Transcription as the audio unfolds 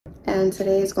and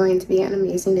today is going to be an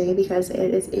amazing day because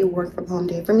it is a work from home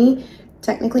day for me.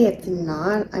 Technically it's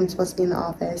not. I'm supposed to be in the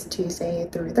office Tuesday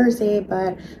through Thursday,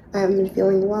 but I haven't been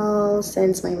feeling well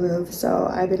since my move, so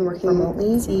I've been working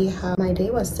remotely. See how my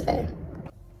day was today.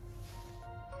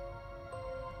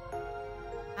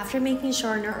 After making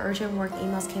sure no urgent work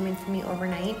emails came in for me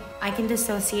overnight, I can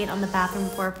dissociate on the bathroom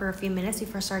floor for a few minutes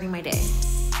before starting my day.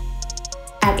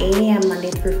 At 8 a.m. Monday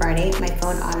through Friday, my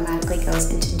phone automatically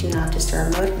goes into do not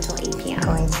disturb mode until 8 p.m. I'm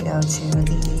going to go to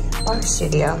the art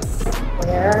studio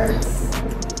where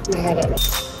my head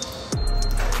is.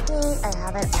 I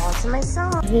have it all to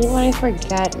myself. I hate when I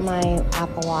forget my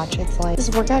Apple Watch. It's like,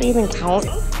 does workout even count?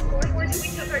 4 more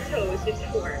tweaks of our toes. It's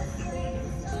 4.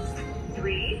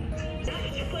 3.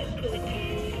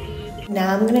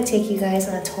 Now I'm gonna take you guys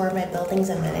on a tour of my building's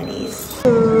amenities.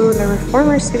 Ooh, the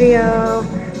reformer studio.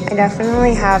 I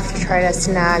definitely have to try to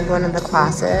snag one of the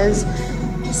classes.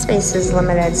 Space is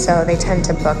limited, so they tend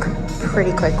to book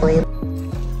pretty quickly.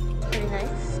 Pretty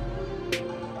nice.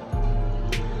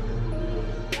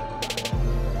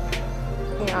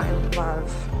 You know, I love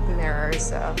mirrors,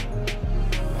 so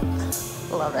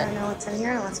love it. I don't know what's in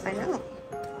here. Let's find out.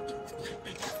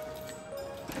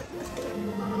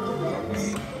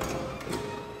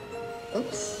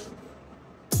 Oops.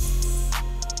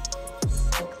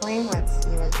 Cycling. Let's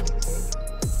see what we can.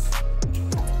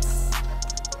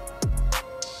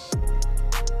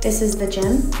 This is the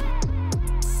gym.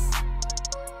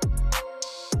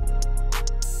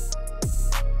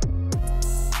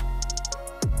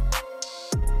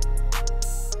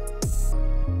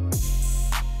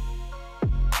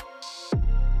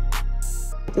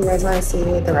 You guys want to see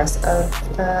the rest of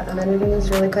the amenities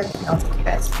really quick? I'll take you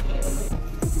guys.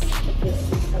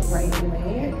 Right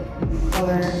away.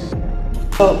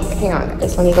 Oh, hang on,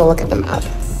 guys. Let me go look at the map.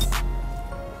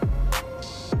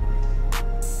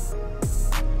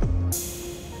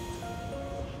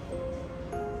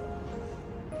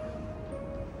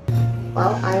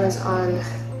 Well, I was on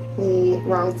the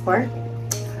wrong floor.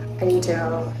 I need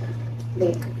to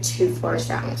make 2 floors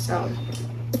down, so.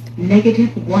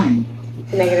 -1.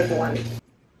 -1.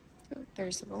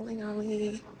 There's the bowling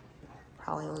alley.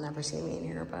 Probably will never see me in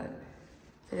here, but I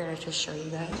figured I'd just show you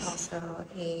guys. Also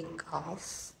a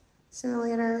golf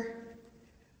simulator.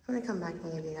 I'm gonna come back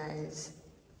and give you guys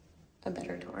a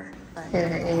better tour. But here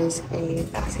is a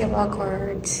basketball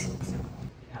court.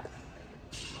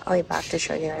 I'll be back to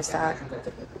show you guys that.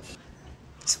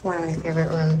 It's one of my favorite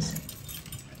rooms.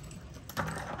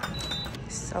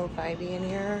 So vibey in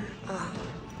here. Oh.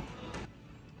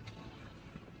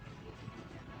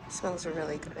 Smells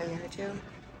really good in here too.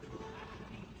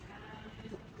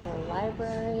 The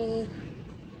library.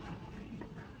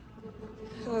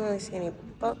 I don't really see any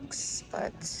books,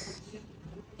 but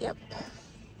yep.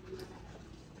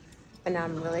 But now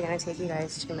I'm really gonna take you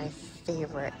guys to my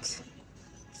favorite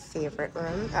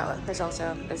room. Oh, there's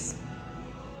also this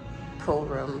pool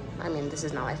room. I mean, this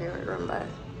is not my favorite room, but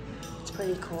it's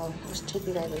pretty cool. I'll just take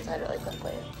you guys inside really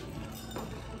quickly.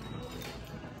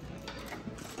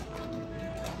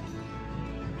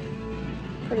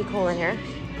 Pretty cool in here.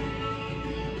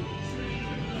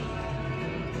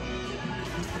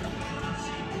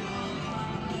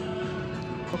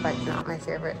 But not my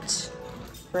favorite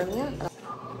room yet.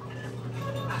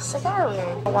 SAKARA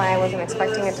room. Why I wasn't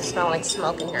expecting it to smell like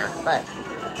smoke in here, but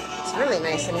it's really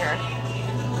nice in here.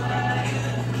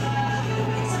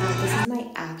 So this is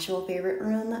my actual favorite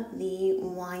room, the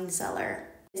wine cellar.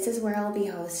 This is where I'll be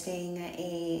hosting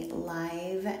a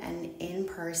live and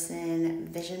in-person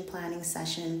vision planning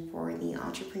session for the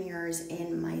entrepreneurs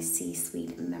in my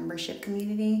C-suite membership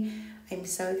community. I'm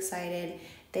so excited.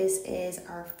 This is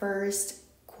our first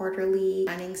quarterly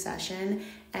planning session,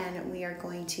 and we are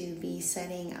going to be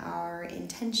setting our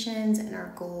intentions and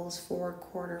our goals for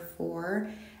Q4,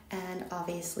 and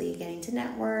obviously getting to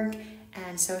network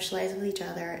and socialize with each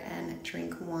other and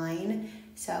drink wine.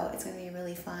 So it's going to be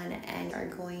really fun, and are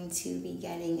going to be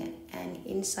getting an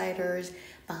insider's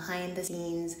behind the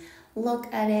scenes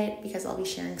look at it, because I'll be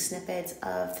sharing snippets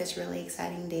of this really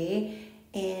exciting day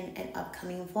in an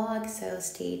upcoming vlog, so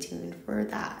stay tuned for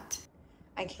that.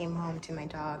 I came home to my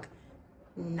dog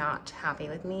not happy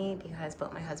with me because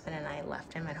both my husband and I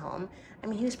left him at home. I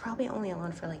mean, he was probably only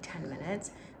alone for like 10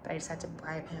 minutes, but I just had to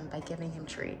bribe him by giving him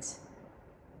treats.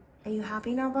 Are you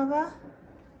happy now, Bubba?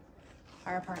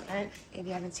 Our apartment, if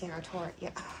you haven't seen our tour,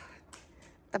 yeah,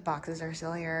 the boxes are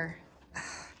still here.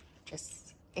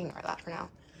 Just ignore that for now.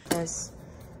 This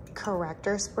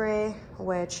corrector spray,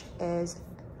 which is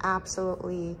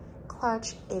absolutely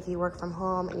clutch if you work from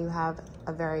home and you have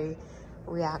a very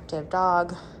reactive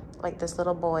dog like this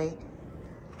little boy.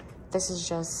 This is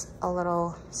just a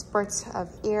little spurt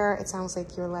of air. It sounds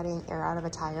like you're letting air out of a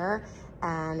tire,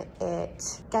 and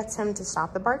it gets him to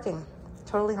stop the barking.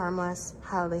 Totally harmless.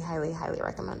 Highly, highly, highly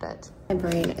recommend it. My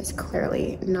brain is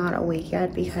clearly not awake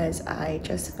yet because I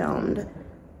just filmed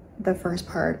the first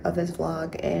part of this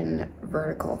vlog in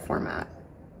vertical format.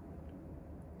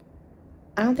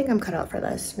 I don't think I'm cut out for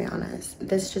this, to be honest.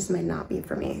 This just might not be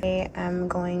for me. I am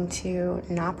going to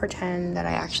not pretend that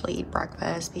I actually eat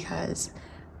breakfast because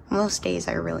most days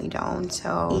I really don't.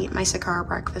 So I eat my SAKARA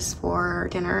breakfast for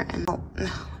dinner, and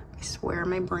I swear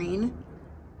my brain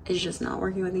is just not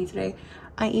working with me today.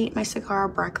 I eat my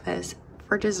SAKARA breakfast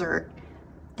for dessert,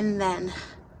 and then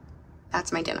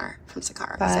that's my dinner from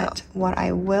SAKARA. But so what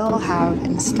I will have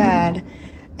instead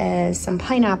is some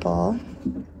pineapple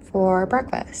for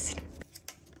breakfast.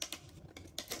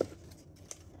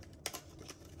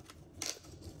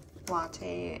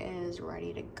 Latte is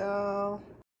ready to go.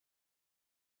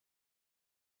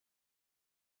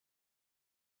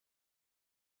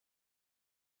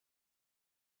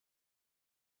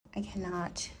 I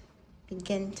cannot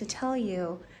begin to tell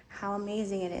you how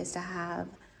amazing it is to have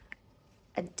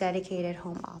a dedicated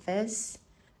home office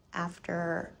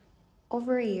after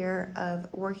over a year of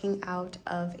working out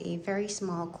of a very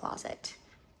small closet.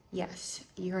 Yes,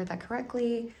 you heard that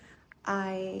correctly.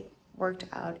 I worked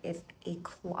out in a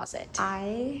closet.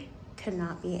 I could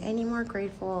not be any more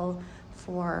grateful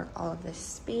for all of this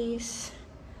space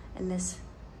and this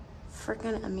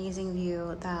freaking amazing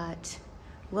view that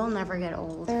will never get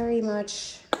old. Very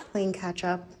much playing catch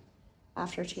up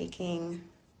after taking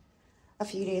a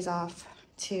few days off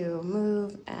to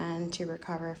move and to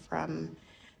recover from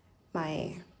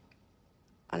my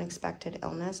unexpected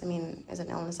illness. I mean, is an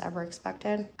illness ever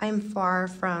expected? I'm far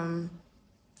from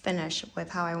finished with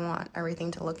how I want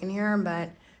everything to look in here,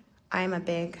 but I'm a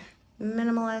big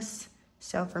minimalist.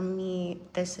 So for me,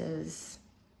 this is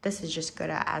just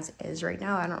good as is right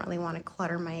now. I don't really want to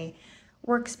clutter my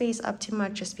workspace up too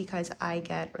much just because I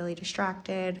get really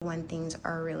distracted when things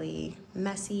are really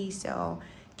messy. So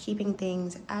keeping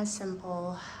things as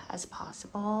simple as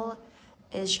possible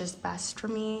is just best for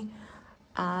me.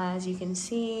 As you can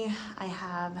see, I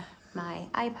have my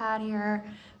iPad here,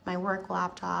 my work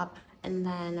laptop, and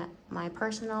then my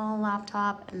personal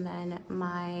laptop, and then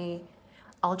my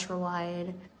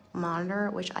ultra-wide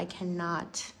monitor, which I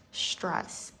cannot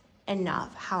stress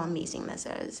enough how amazing this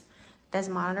is. This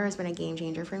monitor has been a game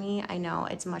changer for me. I know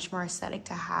it's much more aesthetic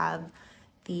to have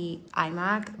the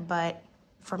iMac, but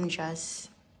from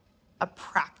just a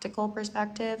practical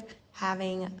perspective,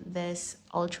 having this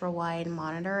ultra-wide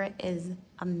monitor is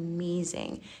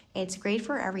amazing. It's great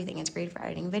for everything. It's great for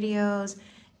editing videos.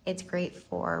 It's great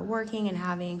for working and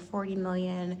having 40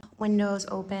 million windows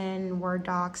open, Word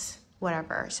docs,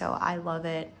 whatever. So I love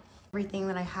it. Everything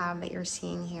that I have that you're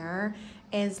seeing here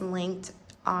is linked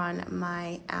on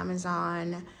my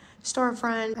Amazon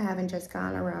storefront. I haven't just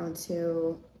gotten around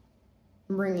to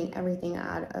bringing everything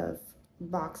out of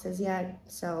boxes yet.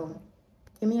 So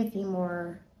give me a few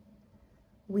more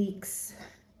weeks,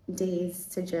 days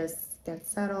to just get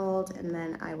settled, and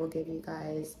then I will give you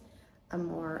guys a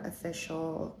more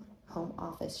official home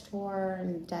office tour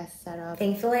and desk setup.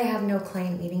 Thankfully, I have no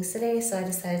client meetings today, so I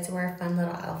decided to wear a fun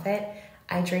little outfit.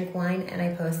 I drink wine and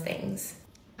I post things.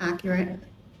 Accurate.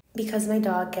 Because my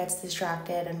dog gets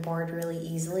distracted and bored really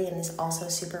easily and is also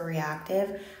super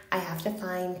reactive, I have to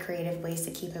find creative ways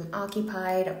to keep him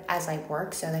occupied as I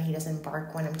work so that he doesn't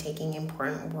bark when I'm taking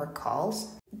important work calls.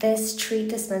 This treat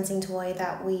dispensing toy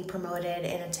that we promoted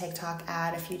in a TikTok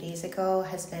ad a few days ago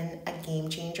has been a game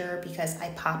changer because I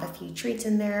pop a few treats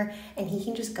in there and he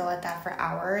can just go at that for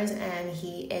hours and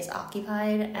he is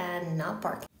occupied and not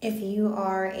barking. If you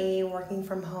are a working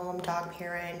from home dog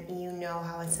parent, you know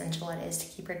how essential it is to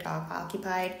keep your dog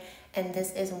occupied, and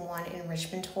this is one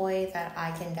enrichment toy that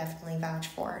I can definitely vouch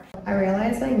for. I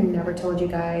realized I never told you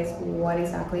guys what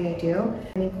exactly I do.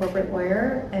 I'm a corporate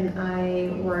lawyer and I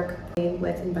work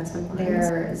with investment clients.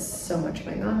 There's so much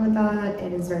going on with that.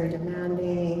 It is very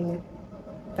demanding,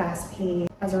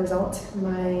 fast-paced. As a result,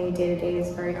 my day-to-day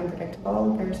is very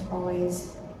unpredictable. There's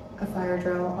always a fire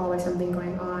drill, always something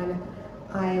going on.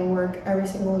 I work every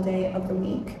single day of the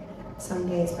week. Some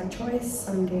days by choice,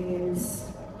 some days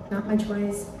not my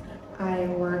choice. I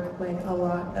work with a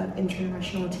lot of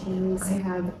international teams. I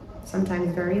have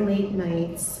sometimes very late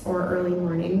nights or early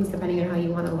mornings, depending on how you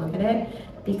want to look at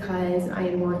it, because I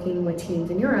am working with teams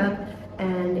in Europe,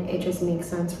 and it just makes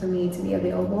sense for me to be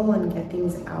available and get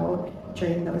things out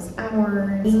during those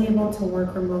hours. Being able to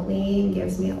work remotely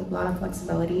gives me a lot of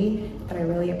flexibility that I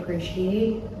really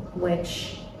appreciate,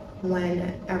 which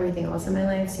when everything else in my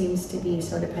life seems to be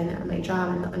so dependent on my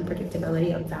job and the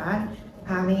unpredictability of that.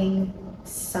 Having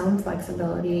some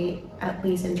flexibility, at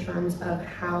least in terms of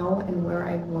how and where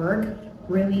I work,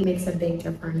 really makes a big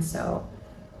difference. So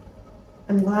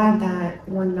I'm glad that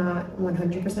we're not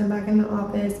 100% back in the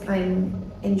office.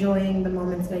 I'm enjoying the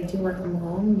moments that I do work from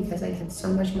home because I get so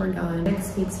much more done.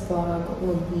 Next week's vlog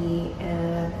will be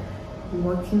a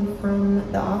working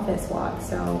from the office vlog.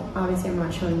 So obviously I'm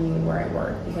not showing you where I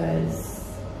work because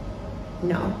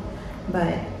no,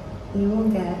 but you will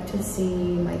get to see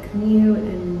my commute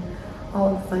and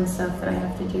all the fun stuff that I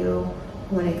have to do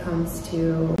when it comes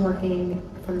to working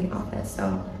from the office.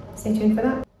 So stay tuned for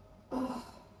that. Oh,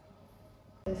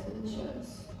 this is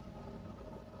just,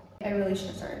 I really should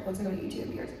have started posting on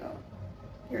YouTube years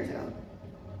ago.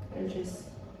 I've just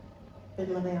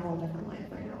been living a whole different life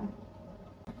right now.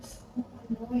 So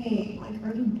annoying. Like,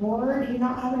 are you bored? Do you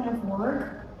not have enough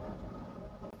work?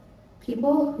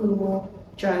 People who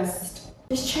just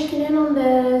checking in on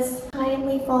this,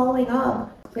 kindly following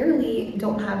up, clearly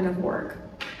don't have enough work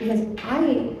because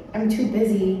I am too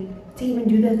busy to even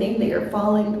do the thing that you're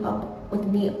following up with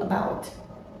me about.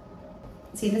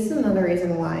 See, this is another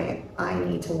reason why I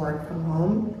need to work from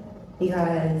home,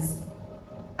 because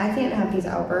I can't have these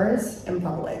outbursts in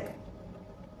public.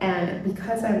 And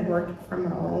because I've worked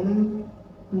from home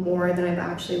more than I've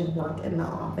actually worked in the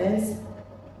office,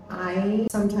 I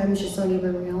sometimes just don't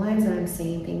even realize that I'm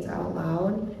saying things out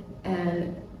loud,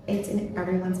 and it's in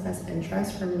everyone's best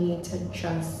interest for me to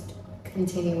just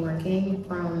continue working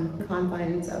from the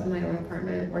confines of my own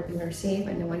apartment where things are safe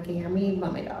and no one can hear me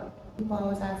but my dog. People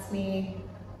always ask me,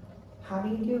 how do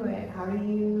you do it? How do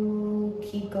you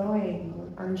keep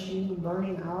going? Aren't you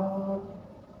burning out?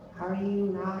 How are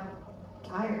you not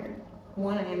tired?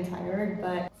 One, I am tired,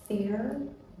 but fear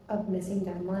of missing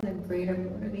deadline is a greater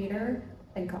motivator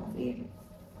than coffee.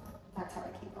 That's how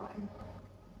I keep going.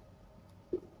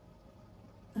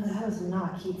 Oh, that was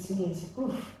not a cute sneeze.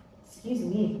 Oof, excuse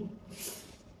me.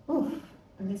 Oof,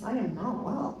 I guess I am not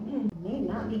well. May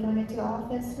not be going into the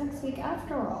office next week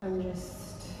after all.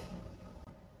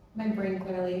 My brain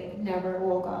clearly never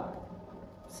woke up.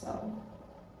 So,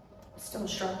 still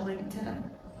struggling to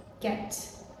get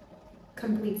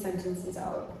complete sentences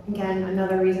out. Again,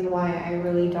 another reason why I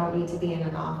really don't need to be in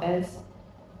an office,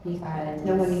 because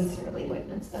no one needs to really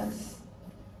witness this.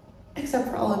 Except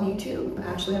for all of you too.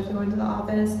 I actually have to go into the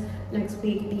office next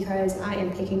week because I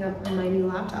am picking up my new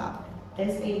laptop.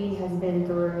 This baby has been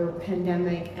through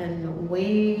pandemic and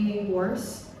way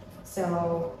worse.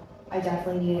 So I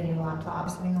definitely need a new laptop. I'm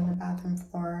sitting on the bathroom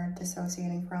floor,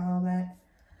 dissociating for a little bit.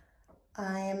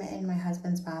 I am in my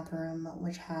husband's bathroom,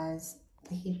 which has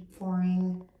the heat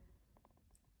flooring.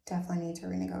 Definitely need to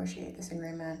renegotiate this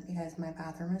agreement because my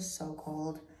bathroom is so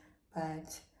cold.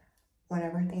 But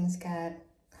whenever things get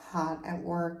hot at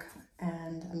work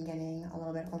and I'm getting a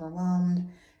little bit overwhelmed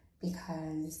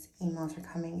because emails are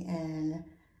coming in,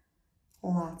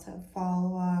 lots of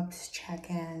follow-ups,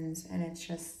 check-ins, and it's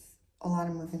just a lot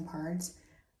of moving parts,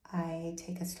 I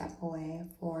take a step away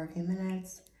for a few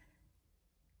minutes,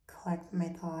 collect my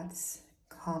thoughts,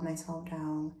 calm myself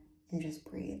down, and just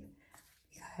breathe.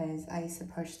 Because I used to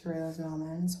push through those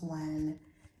moments when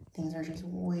things are just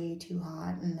way too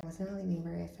hot, and I wasn't really being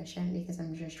very efficient because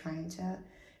I'm just trying to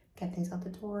get things out the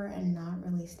door and not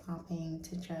really stopping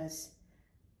to just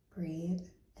breathe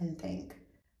and think.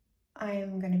 I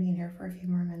am going to be in here for a few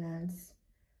more minutes.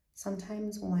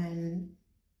 Sometimes when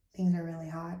things are really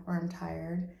hot or I'm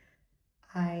tired,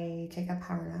 I take a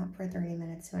power nap for 30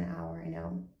 minutes to an hour. I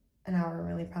know an hour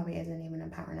really probably isn't even a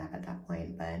power nap at that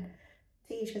point, but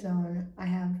to each his own. I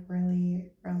have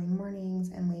really early mornings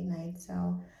and late nights,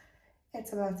 so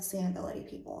it's about sustainability,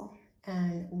 people,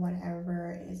 and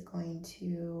whatever is going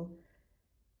to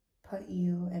put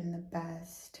you in the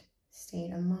best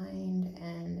state of mind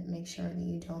and make sure that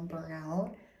you don't burn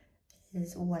out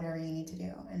is whatever you need to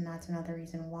do. And that's another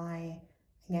reason why,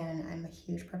 again, I'm a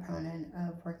huge proponent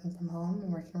of working from home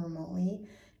and working remotely,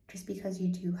 just because you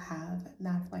do have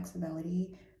that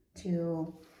flexibility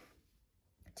to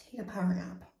take a power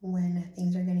nap when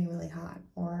things are getting really hot,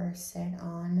 or sit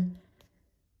on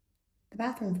the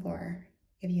bathroom floor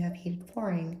if you have heated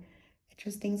flooring. It's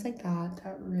just things like that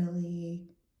that really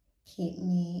keep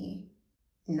me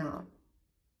not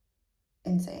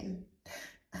insane.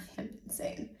 I am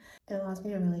insane. It allows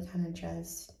me to really kind of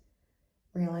just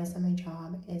realize that my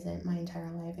job isn't my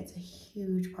entire life. It's a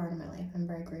huge part of my life. I'm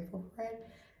very grateful for it.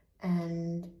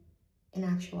 And in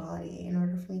actuality, in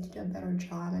order for me to do a better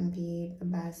job and be the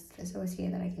best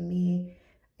associate that I can be,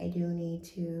 I do need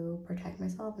to protect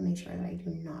myself and make sure that I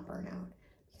do not burn out,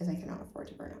 because I cannot afford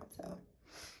to burn out. So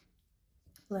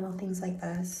Little things like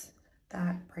this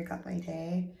that break up my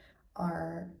day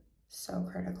are so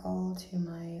critical to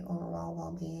my overall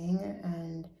well-being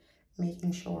and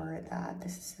making sure that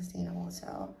this is sustainable.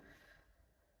 So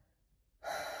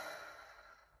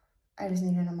I just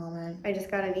needed a moment. I just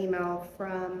got an email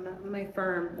from my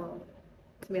firm. Well,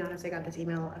 to be honest, I got this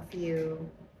email a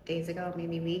few days ago,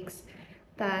 maybe weeks,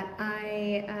 that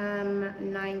I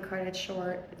am 9 credits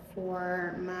short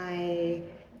for my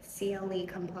CLE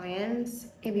compliance.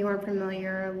 If you aren't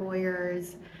familiar,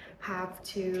 lawyers have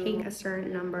to take a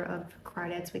certain number of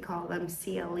credits, we call them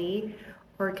CLE,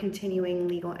 or continuing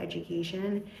legal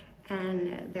education,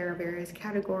 and there are various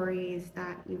categories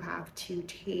that you have to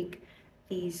take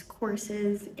these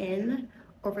courses in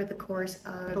over the course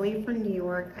of, I believe for New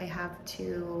York, I have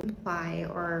to apply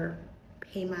or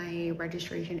pay my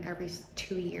registration every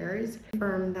 2 years.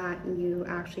 Confirm that you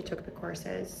actually took the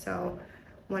courses. So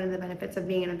one of the benefits of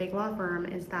being in a big law firm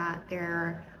is that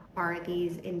there are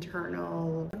these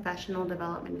internal professional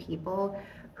development people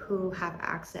who have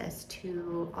access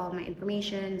to all my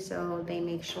information, so they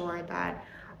make sure that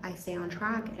I stay on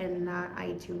track and that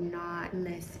I do not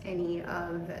miss any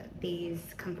of these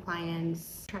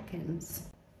compliance check-ins.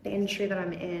 The industry that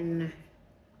I'm in,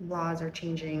 laws are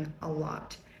changing a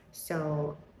lot.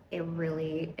 So it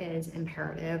really is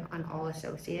imperative on all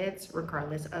associates,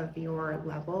 regardless of your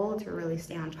level, to really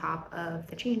stay on top of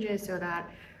the changes so that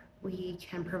we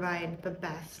can provide the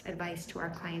best advice to our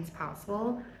clients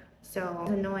possible. So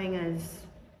as annoying as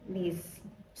these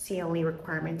CLE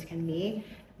requirements can be,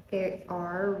 they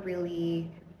are really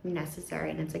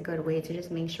necessary, and it's a good way to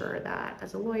just make sure that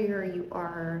as a lawyer you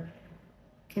are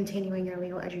continuing your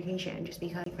legal education. Just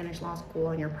because you finish law school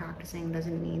and you're practicing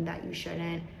doesn't mean that you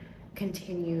shouldn't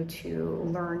continue to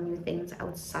learn new things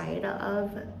outside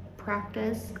of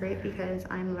practice. Great, because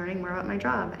I'm learning more about my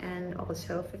job and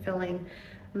also fulfilling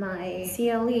my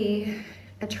CLE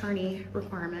attorney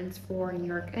requirements for New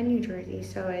York and New Jersey.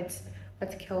 So it's,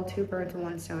 let's kill 2 birds with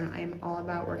 1 stone. I'm all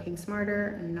about working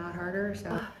smarter and not harder.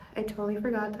 So I totally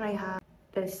forgot that I have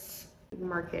this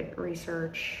market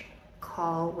research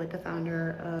call with the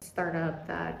founder of a startup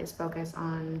that is focused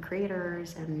on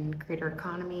creators and creator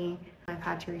economy. I've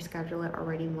had to reschedule it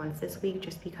already once this week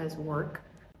just because work,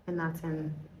 and that's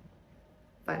in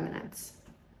 5 minutes.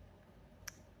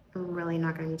 I'm really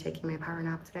not going to be taking my power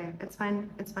nap today. It's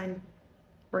fine. It's fine.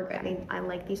 We're good. I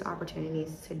like these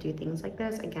opportunities to do things like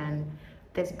this. Again,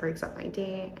 this breaks up my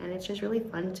day, and it's just really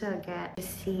fun to get to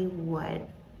see what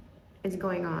is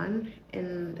going on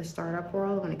in the startup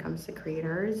world when it comes to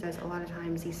creators. As a lot of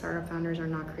times these startup founders are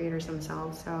not creators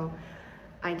themselves, so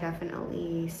I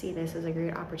definitely see this as a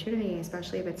great opportunity,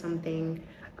 especially if it's something,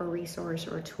 a resource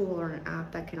or a tool or an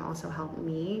app that can also help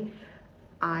me.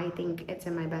 I think it's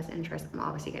in my best interest. I'm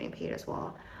obviously getting paid as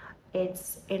well.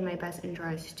 It's in my best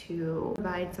interest to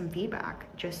provide some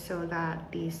feedback just so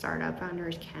that these startup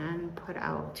founders can put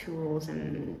out tools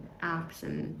and apps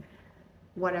and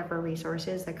whatever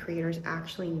resources that creators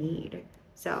actually need.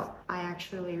 So I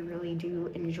actually really do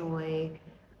enjoy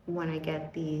when I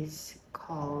get these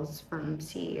calls from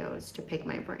CEOs to pick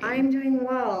my brain. I'm doing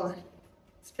well.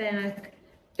 It's been a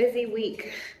busy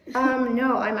week.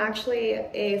 No, I'm actually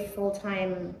a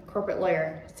full-time corporate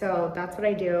lawyer. So that's what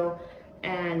I do.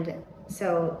 And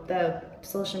so the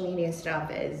social media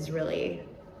stuff is really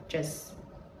just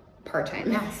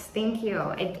part-time. Yes, thank you.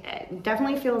 It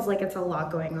definitely feels like it's a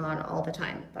lot going on all the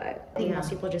time, but I think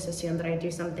most people just assume that I do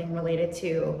something related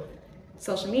to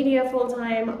social media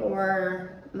full-time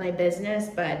or my business,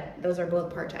 but those are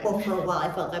both part-time. Well, for a while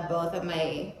I felt that both of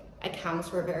my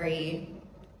accounts were very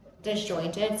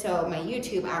disjointed, so my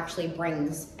YouTube actually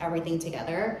brings everything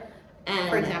together. And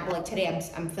for example, like today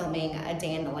I'm filming a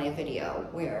day in the life video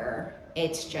where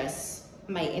it's just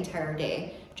my entire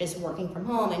day just working from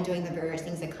home and doing the various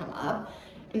things that come up.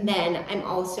 And then I'm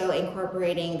also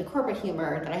incorporating the corporate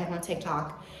humor that I have on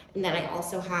TikTok. And then I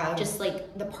also have just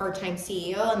like the part-time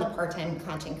CEO and the part-time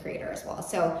content creator as well.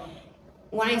 So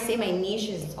when I say my niche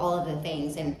is all of the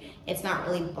things, and it's not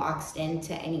really boxed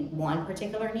into any one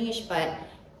particular niche, but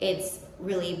it's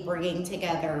really bringing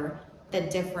together the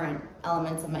different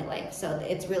elements of my life. So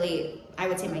it's really, I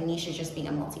would say my niche is just being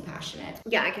a multi-passionate.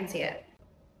 Yeah, I can see it.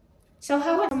 So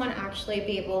how would someone actually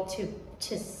be able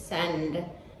to send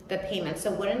the payment?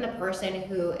 So wouldn't the person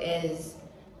who is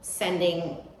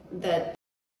sending the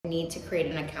need to create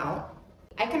an account?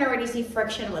 I can already see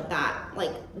friction with that,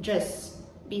 like just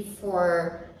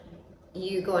before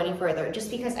you go any further.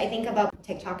 Just because I think about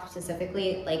TikTok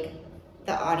specifically, like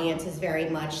the audience is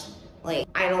very much like,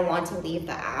 I don't want to leave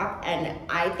the app. And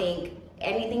I think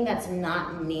anything that's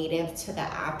not native to the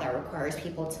app that requires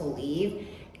people to leave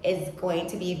is going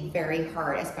to be very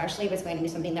hard, especially if it's going to be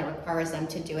something that requires them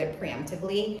to do it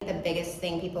preemptively. The biggest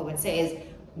thing people would say is,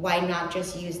 why not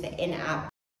just use the in-app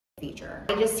feature?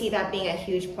 I just see that being a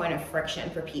huge point of friction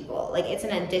for people. Like, it's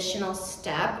an additional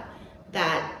step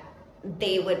that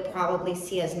they would probably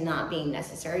see as not being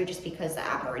necessary just because the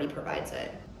app already provides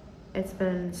it. It's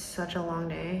been such a long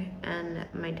day and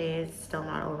my day is still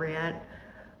not over yet.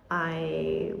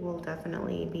 I will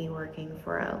definitely be working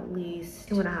for at least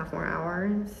 2.5 more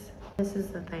hours. This is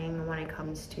the thing when it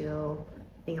comes to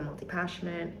being a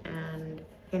multi-passionate and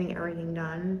getting everything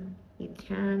done. You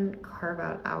can carve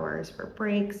out hours for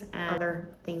breaks and other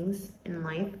things in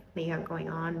life that you have going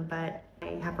on, but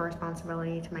I have a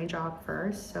responsibility to my job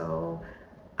first, so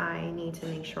I need to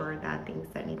make sure that things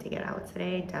that need to get out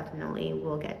today definitely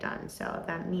will get done. So if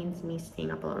that means me staying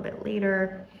up a little bit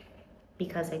later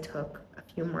because I took a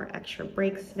few more extra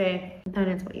breaks today, then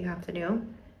it's what you have to do.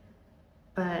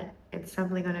 But it's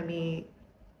definitely gonna be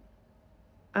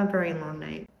a very long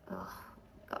night. Oh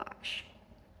gosh.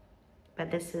 But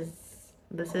this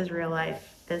is real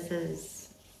life. This is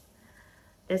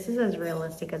as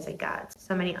realistic as it gets.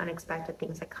 So many unexpected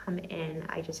things that come in.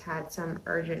 I just had some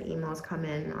urgent emails come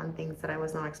in on things that I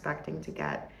was not expecting to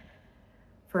get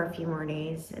for a few more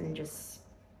days, and just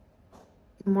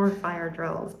more fire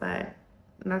drills. But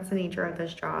that's the nature of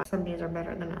this job. Some days are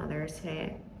better than others.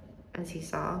 Today, as you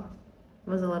saw,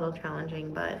 was a little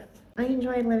challenging, but I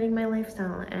enjoyed living my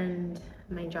lifestyle, and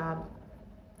my job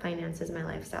finances my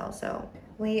lifestyle. So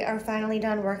we are finally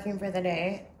done working for the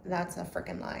day. That's a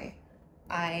freaking lie.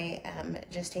 I am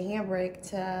just taking a break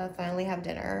to finally have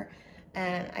dinner,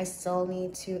 and I still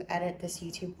need to edit this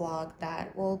YouTube vlog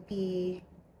that will be,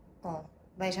 well,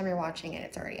 by the time you're watching it,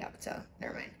 it's already up, so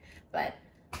never mind. But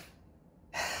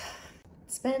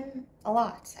it's been a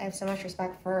lot. I have so much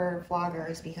respect for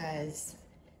vloggers because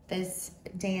this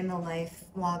day in the life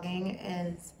vlogging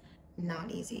is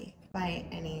not easy by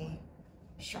any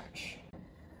stretch.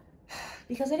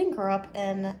 Because I didn't grow up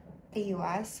in the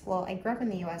US. Well, I grew up in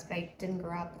the US, but I didn't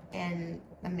grow up in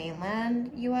the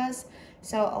mainland US.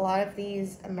 So a lot of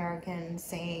these American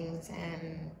sayings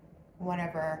and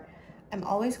whatever, I'm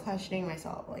always questioning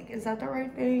myself, like, is that the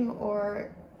right thing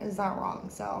or is that wrong?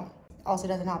 So also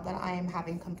doesn't help that I am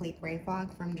having complete brain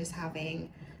fog from just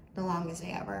having the longest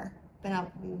day ever. Been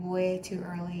up way too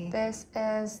early. This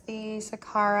is the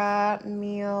SAKARA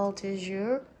meal du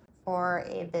jour. For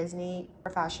a busy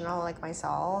professional like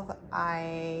myself,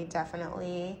 I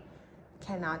definitely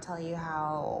cannot tell you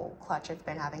how clutch it's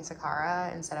been having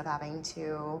SAKARA instead of having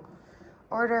to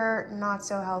order not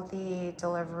so healthy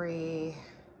delivery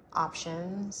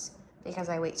options because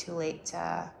I wait too late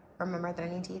to remember that I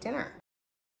need to eat dinner.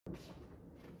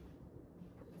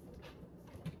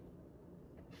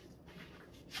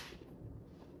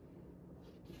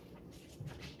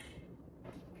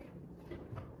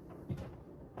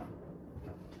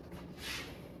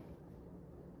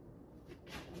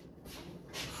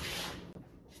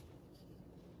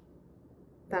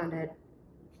 Found it.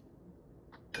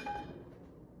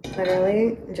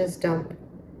 Literally just dump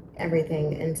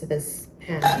everything into this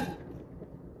pan.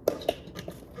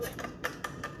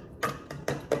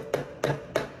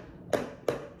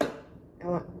 I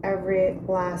want every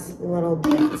last little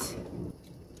bit.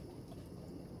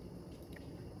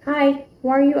 Hi,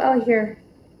 why are you out here?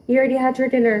 You already had your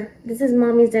dinner. This is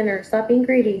mommy's dinner. Stop being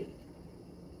greedy.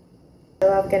 I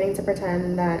love getting to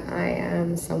pretend that I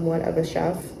am somewhat of a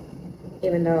chef.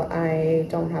 Even though I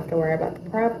don't have to worry about the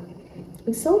prep,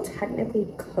 I'm still technically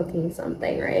cooking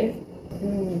something, right?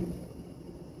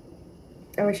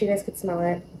 I wish you guys could smell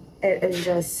it. It is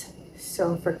just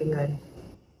so freaking good.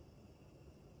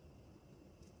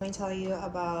 Let me tell you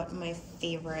about my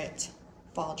favorite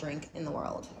fall drink in the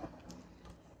world.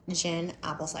 Gin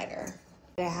apple cider.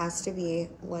 It has to be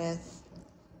with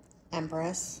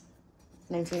Empress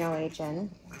 1908 gin.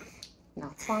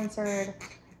 Not sponsored.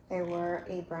 They were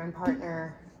a brand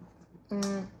partner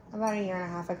about 1.5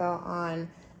 years ago on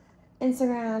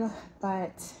Instagram,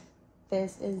 but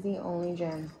this is the only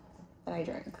gin that I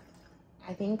drink.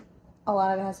 I think a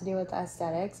lot of it has to do with the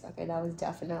aesthetics. Okay, that was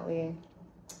definitely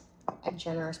a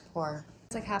generous pour.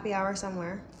 It's like happy hour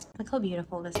somewhere. Look how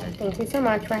beautiful this is. Thank you so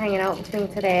much for hanging out with me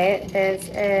today. This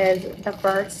is the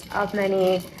first of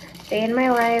many day in my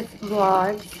life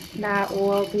vlogs that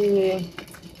will be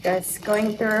just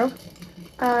going through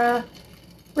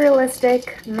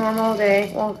realistic normal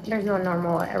day. Well, there's no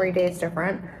normal, every day is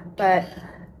different, but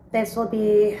this will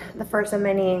be the first of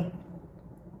many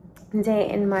day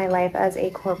in my life as a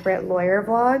corporate lawyer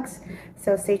vlogs,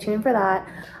 so stay tuned for that.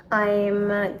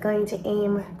 I'm going to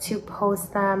aim to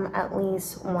post them at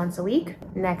least once a week.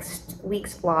 Next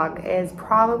week's vlog is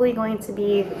probably going to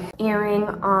be airing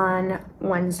on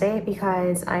Wednesday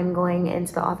because I'm going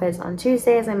into the office on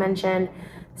Tuesday, as I mentioned,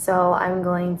 so I'm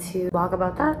going to vlog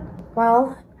about that.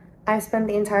 Well, I've spent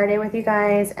the entire day with you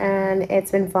guys and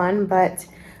it's been fun, but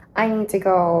I need to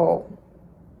go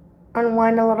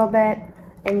unwind a little bit,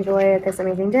 enjoy this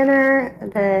amazing dinner,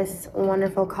 this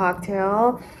wonderful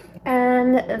cocktail,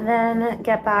 and then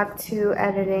get back to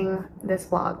editing this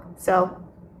vlog. So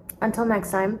until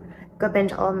next time, go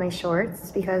binge all of my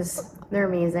shorts because they're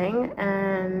amazing,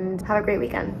 and have a great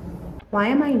weekend. Why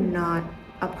am I not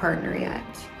a partner yet?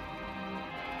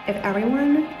 If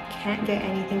everyone can't get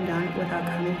anything done without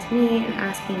coming to me and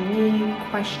asking me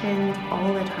questions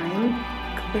all the time,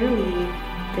 clearly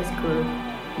this group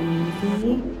needs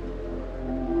me.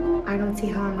 I don't see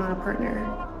how I'm not a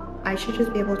partner. I should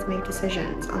just be able to make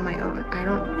decisions on my own. I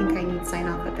don't think I need sign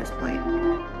off at this point.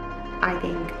 I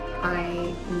think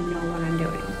I know what I'm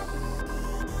doing.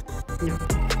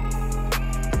 No.